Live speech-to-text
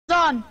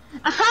on.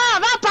 Aha,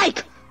 that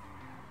bike.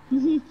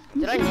 Did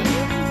I hit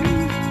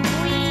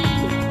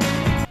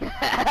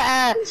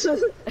you?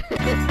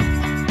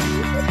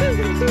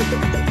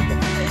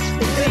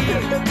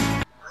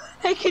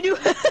 Hey, can you?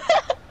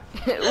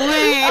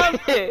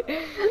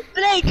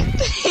 Blake.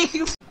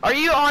 Are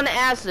you on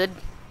acid?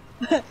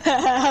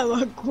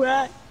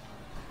 What?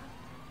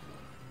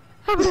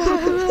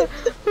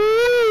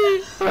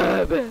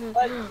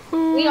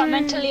 We are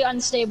mentally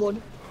unstable.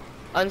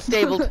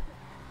 Unstable.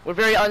 We're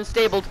very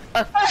unstable.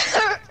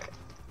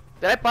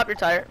 Did I pop your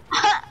tire?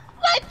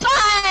 My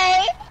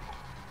pie!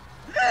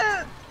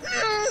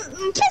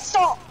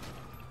 Pistol!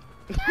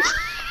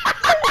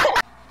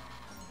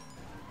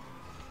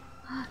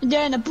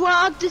 Then I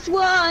brought this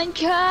one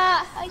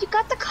car. You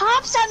got the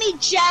cops on me,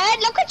 Jared.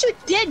 Look what you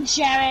did,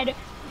 Jared.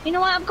 You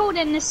know what? I'm going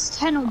in this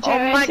tunnel,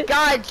 Jared. Oh my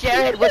God,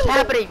 Jared, what's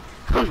happening?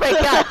 Oh my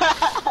God.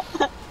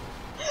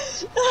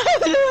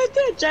 What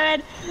did,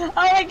 Jared? Oh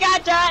my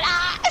God, Jared.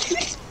 Ah.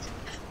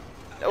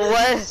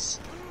 What?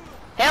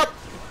 Help!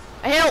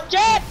 Help!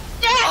 Jared!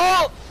 Jared!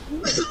 Oh!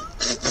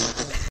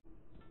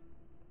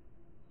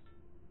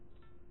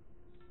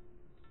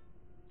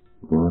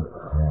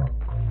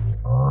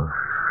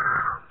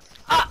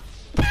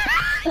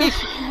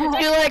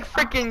 You like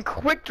freaking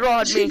quick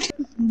drawed me.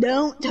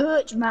 Don't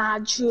touch my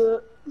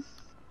truck.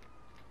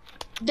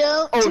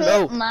 Don't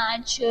touch my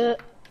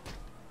truck.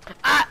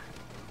 Ah!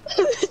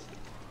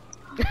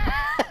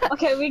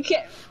 Okay, we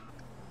can't.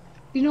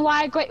 You know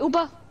why I got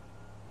Uber?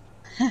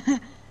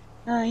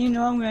 You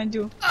know what I'm gonna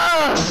do.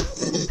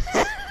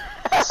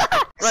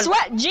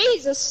 Sweat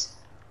Jesus!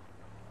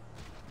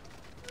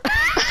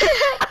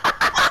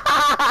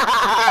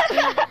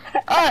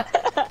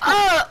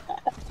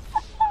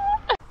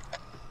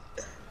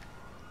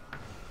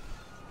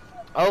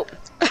 Oh!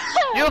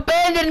 You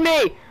abandoned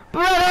me!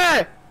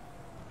 Brother!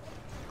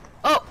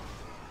 Oh!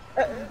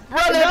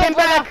 Brother, come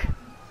back!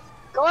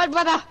 Go on,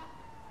 brother!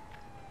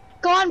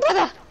 Go on,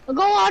 brother!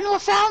 Go on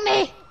without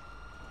me!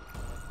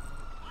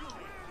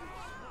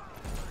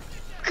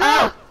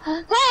 Oh!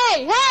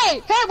 Hey! Hey!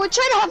 Hey! We're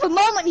trying to have a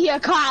moment here,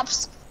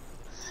 cops!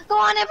 Go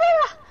on,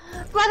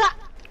 brother! Brother!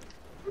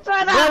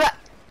 Brother! Brother!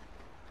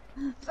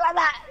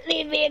 Brother!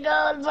 Leave me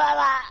alone,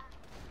 brother!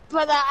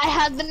 Brother, I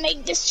had to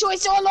make this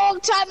choice a long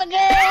time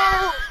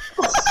ago!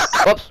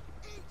 Whoops.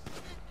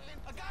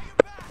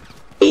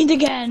 Eat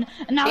again,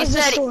 and now it's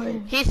the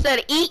story. He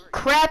said, eat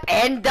crap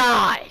and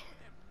die.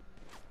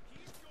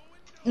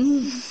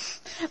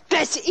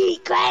 Best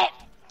eat crap!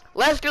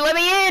 Lester, let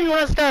me in,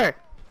 Lester!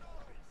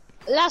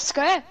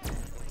 Lester!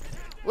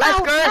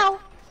 Lester! Ow, ow.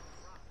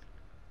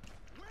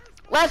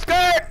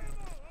 Lester!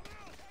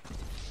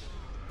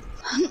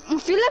 I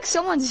feel like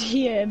someone's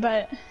here,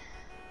 but...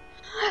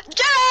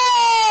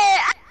 Jerry!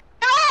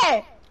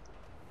 Hey!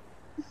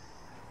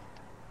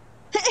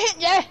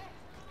 Yeah.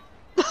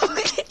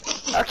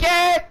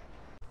 Okay!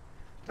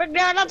 But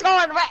now let's go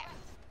on right.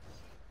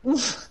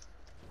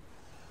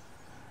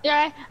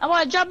 Yeah, I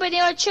want to jump in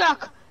your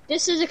truck.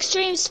 This is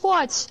extreme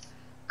sports.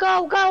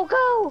 Go, go,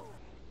 go!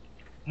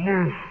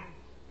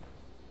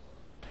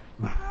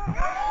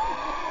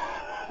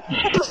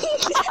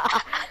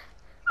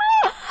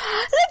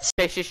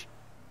 Let's Shush.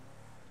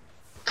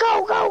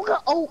 go, go, go!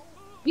 Oh,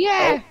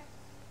 yeah. Oh.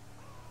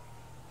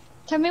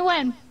 Tell me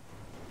when.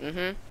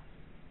 Mm-hmm.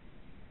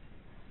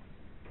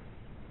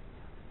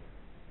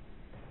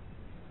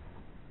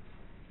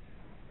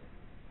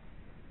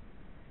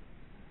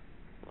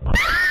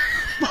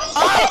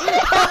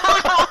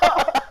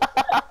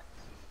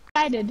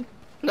 I did.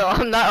 No,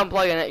 I'm not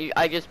unplugging it.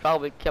 I just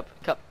probably kept.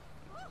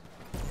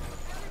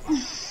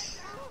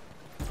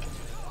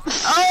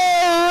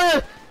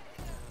 Oh!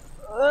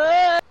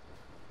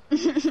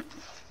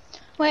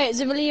 Wait, is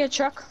it really your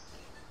truck?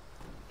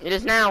 It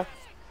is now.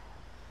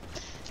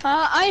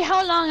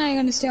 How long are you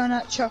gonna stay on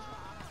that truck?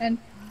 And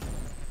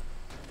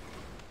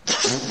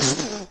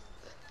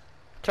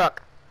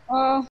Truck.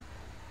 oh,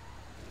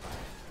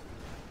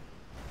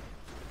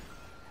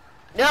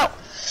 No!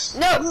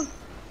 No!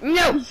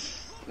 No!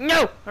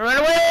 No! Run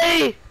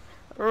away!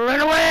 Run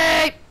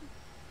away!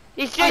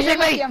 He's chasing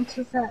me! I'm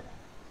too fat.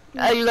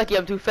 Oh, you're lucky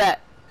I'm too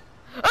fat.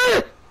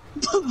 Oh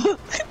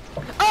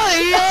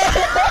yeah!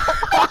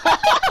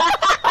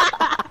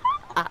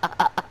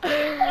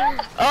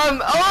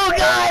 Oh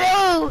God!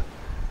 Oh!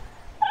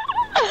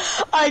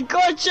 I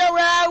got you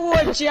where I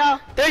want you.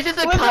 There's just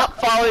a cop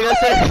following us.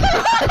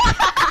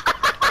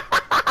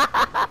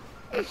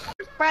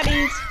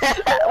 Buddies.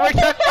 We're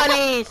truck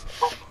buddies.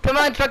 Come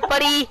on, truck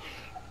buddy.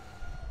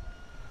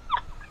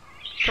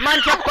 Come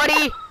on, truck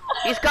buddy.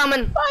 He's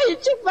coming. Oh, you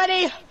too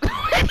funny.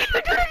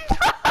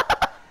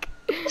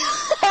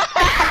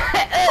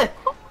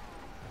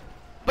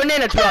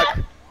 Banana truck.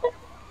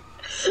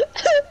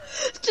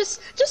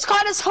 just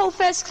call this whole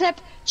first clip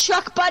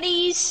truck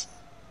buddies.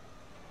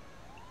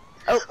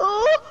 Oh.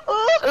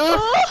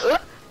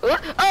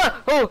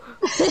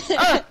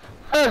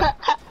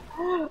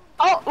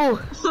 Oh.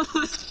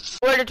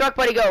 Where'd the truck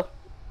buddy go?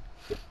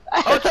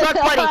 Oh, truck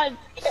buddy!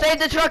 Save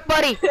the truck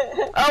buddy!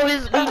 Oh,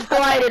 he's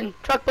gliding.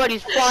 Truck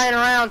buddy's flying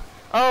around.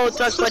 Oh,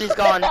 Truck Buddy's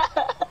gone.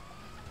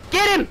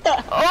 Get him!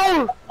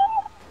 Oh!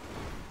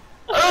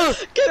 Oh!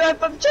 Get away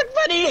from Truck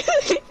Buddy!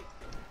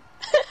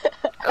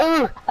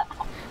 Oh!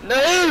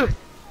 No!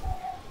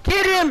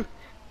 Get him!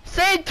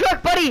 Save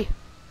Truck Buddy!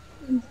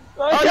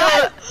 Oh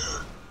no!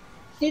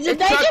 He's in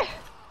It's danger!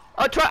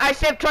 Oh, I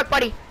saved Truck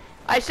Buddy!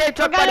 I saved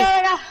Truck Oh god, Buddy!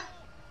 oh god!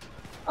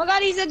 Oh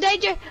god, he's in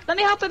danger! Let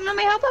me help him, let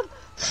me help him!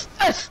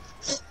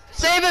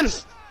 Save him!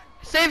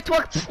 Save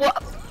Truck... Oh!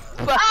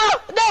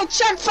 No!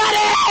 Truck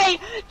Buddy!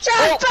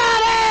 Truck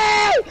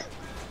Buddy!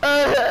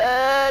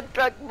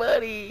 Truck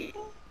Buddy.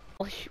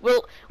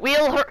 We'll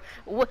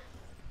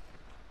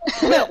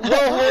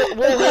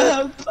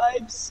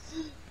Pipes.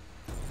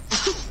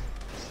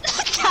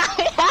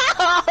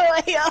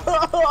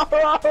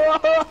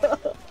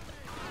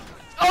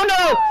 Oh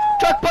no!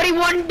 Truck Buddy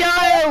won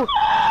no!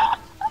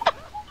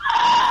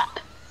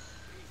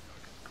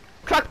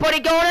 Truck Buddy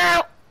going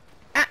out!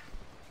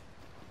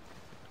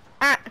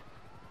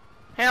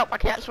 Help, I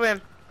can't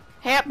swim.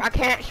 Help, I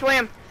can't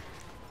swim.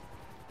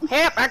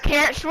 Help, I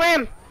can't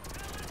swim.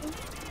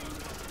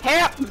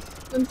 Help!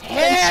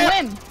 Help!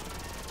 Swim!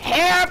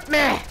 Help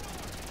me!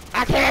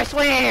 I can't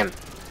swim!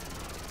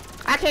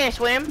 I can't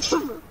swim!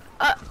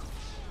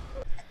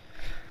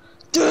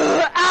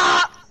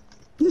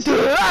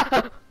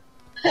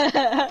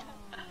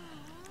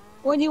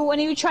 When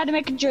you try to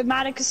make a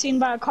dramatic scene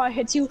by a car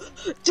hits you.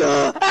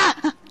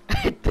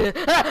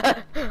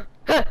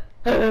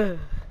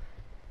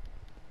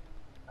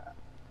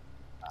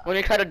 When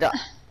you try to die.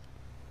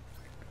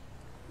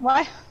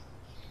 Why?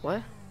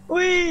 What?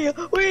 We.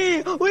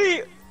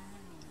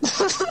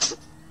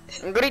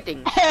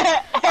 Greetings.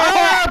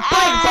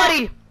 Bike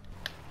buddy!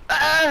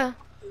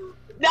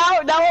 No,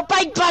 we're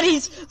bike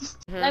buddies.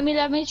 Let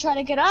me try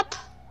to get up.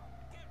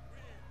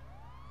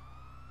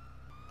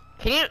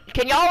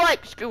 Can y'all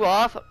like screw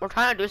off? We're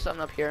trying to do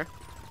something up here.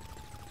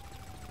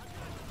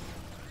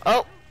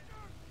 Oh.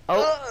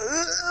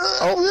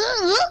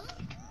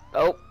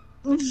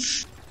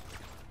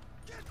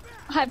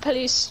 Hi,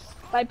 police.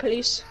 Bye,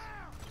 police.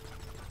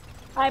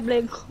 Hi,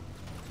 Blink.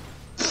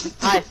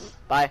 Hi.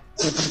 Bye.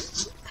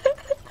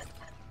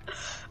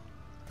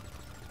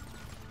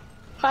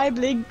 Hi,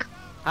 Blink.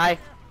 Hi.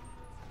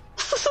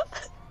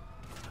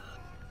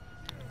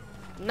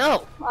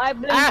 No. Hi,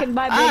 Blink and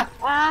bye, Blink.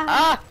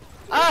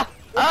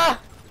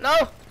 No.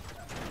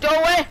 Go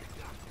away.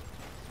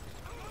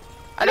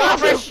 I don't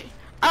have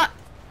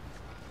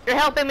you're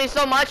helping me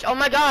so much. Oh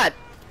my god.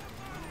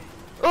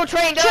 Oh,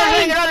 train, get on the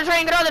train, get on the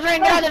train, get on the train,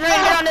 get on the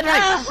train, get on the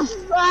train.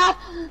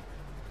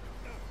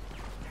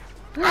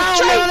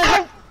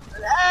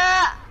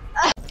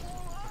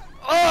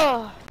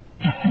 Oh.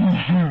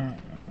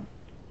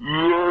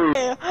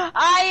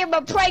 I am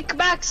a prank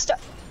master.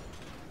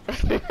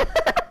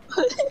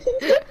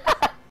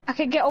 I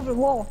can get over the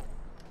wall.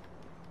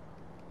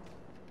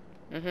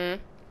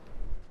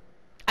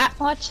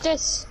 Watch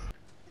this.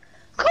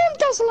 Come,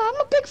 Dazzler,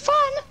 I'm a big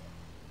fan.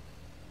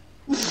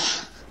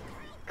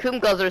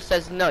 Coomguzzler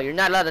says no, you're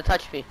not allowed to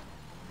touch me.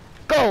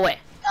 Go away.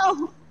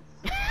 No.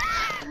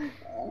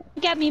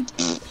 Get me.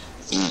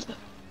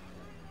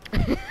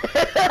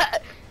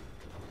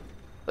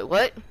 Wait,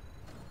 what?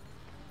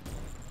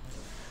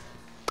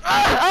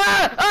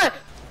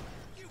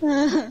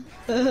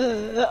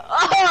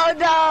 Oh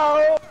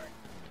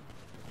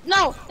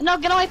no! No,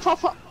 get away,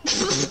 Papa.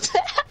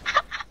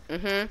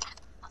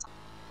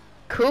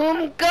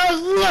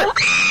 Coomguzzler!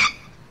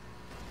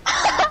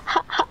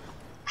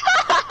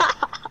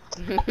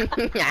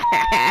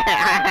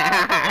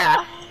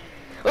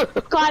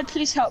 God,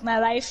 please help my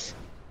life.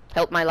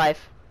 Help my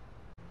life.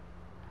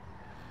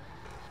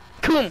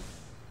 Coom!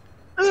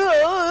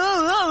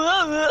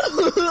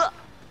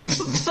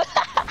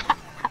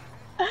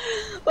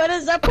 What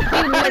is up with you?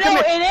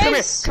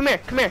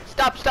 Come here.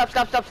 Stop. Get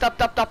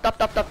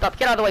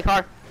out of the way,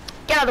 car.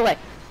 Get out of the way.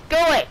 Go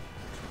away.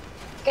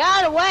 Get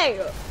out of the way.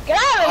 Get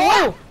out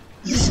of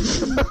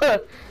the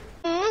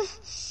way.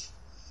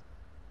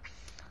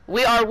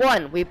 We are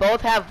one. We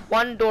both have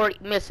one door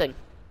missing.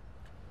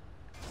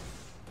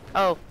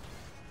 Oh.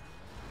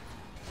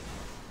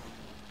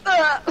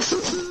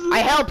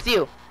 I helped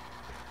you.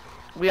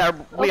 We are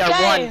one. We are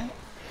one.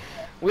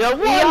 We are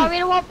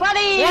one,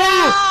 buddy.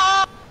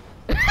 Yeah.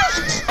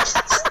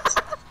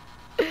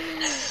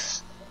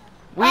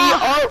 We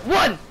are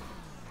one.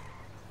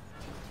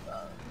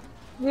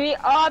 We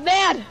are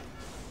mad.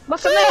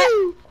 What's the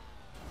matter?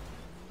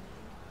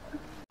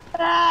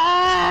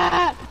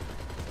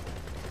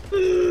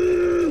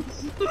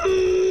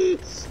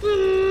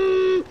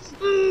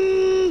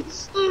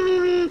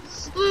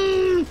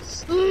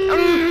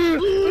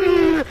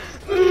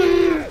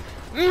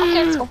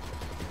 Okay, let's go.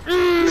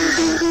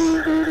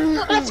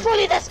 Let's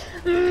bully this.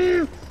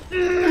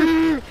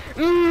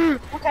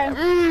 Okay.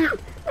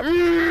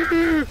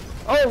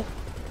 Oh.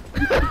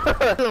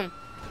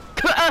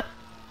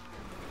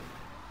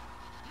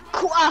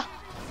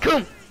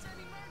 Come.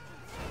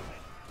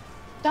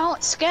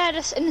 Don't scare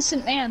this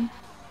innocent man.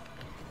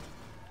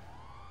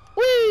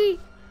 Whee!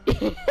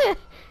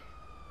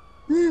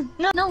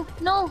 No,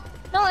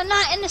 I'm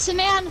not innocent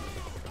man.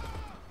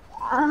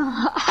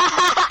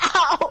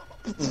 Ow.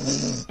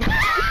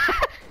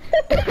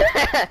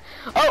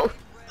 Oh!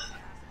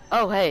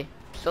 Oh, hey.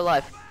 Still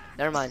alive.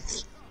 Never mind.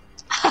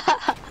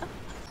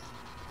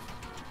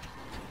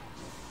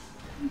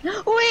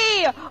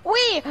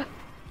 Wee!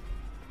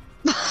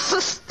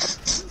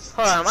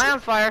 Hold on, am I on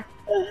fire?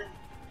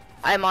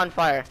 I'm on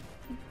fire.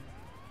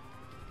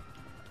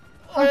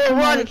 Oh,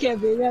 run! It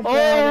can't be that Oh,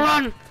 bad.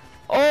 run!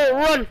 Oh,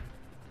 run!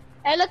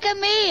 Hey, look at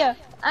me!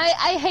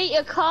 I hate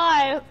your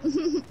car.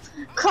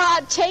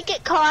 Car, take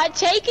it, car,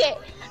 take it.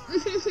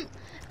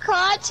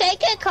 Car,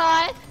 take it,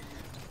 car.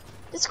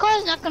 This car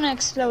is not gonna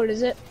explode,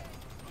 is it?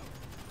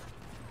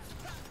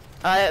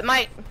 It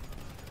might.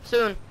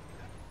 Soon.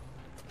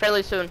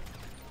 Fairly soon.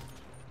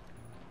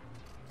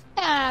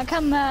 Ah,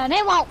 come on,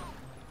 it won't.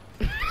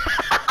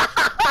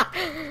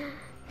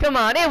 Come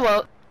on, it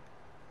won't.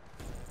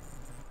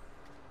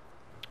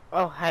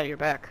 Oh, hey, you're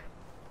back.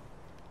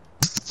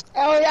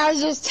 Oh, I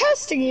was just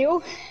testing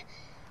you.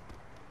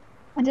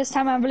 And this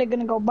time I'm really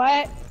gonna go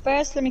back.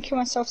 First, let me kill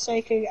myself so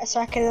I can,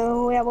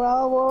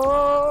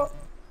 whoa.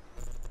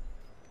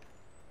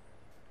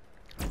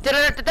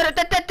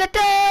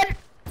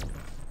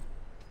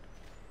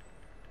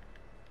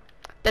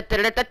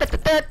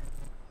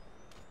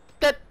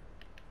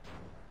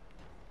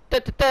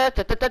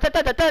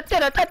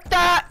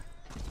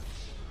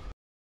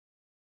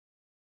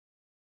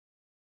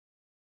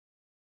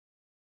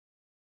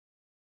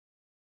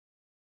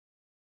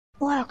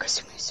 Wow,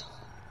 Chris,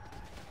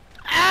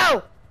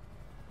 Ow!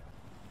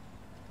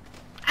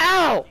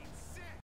 Ow!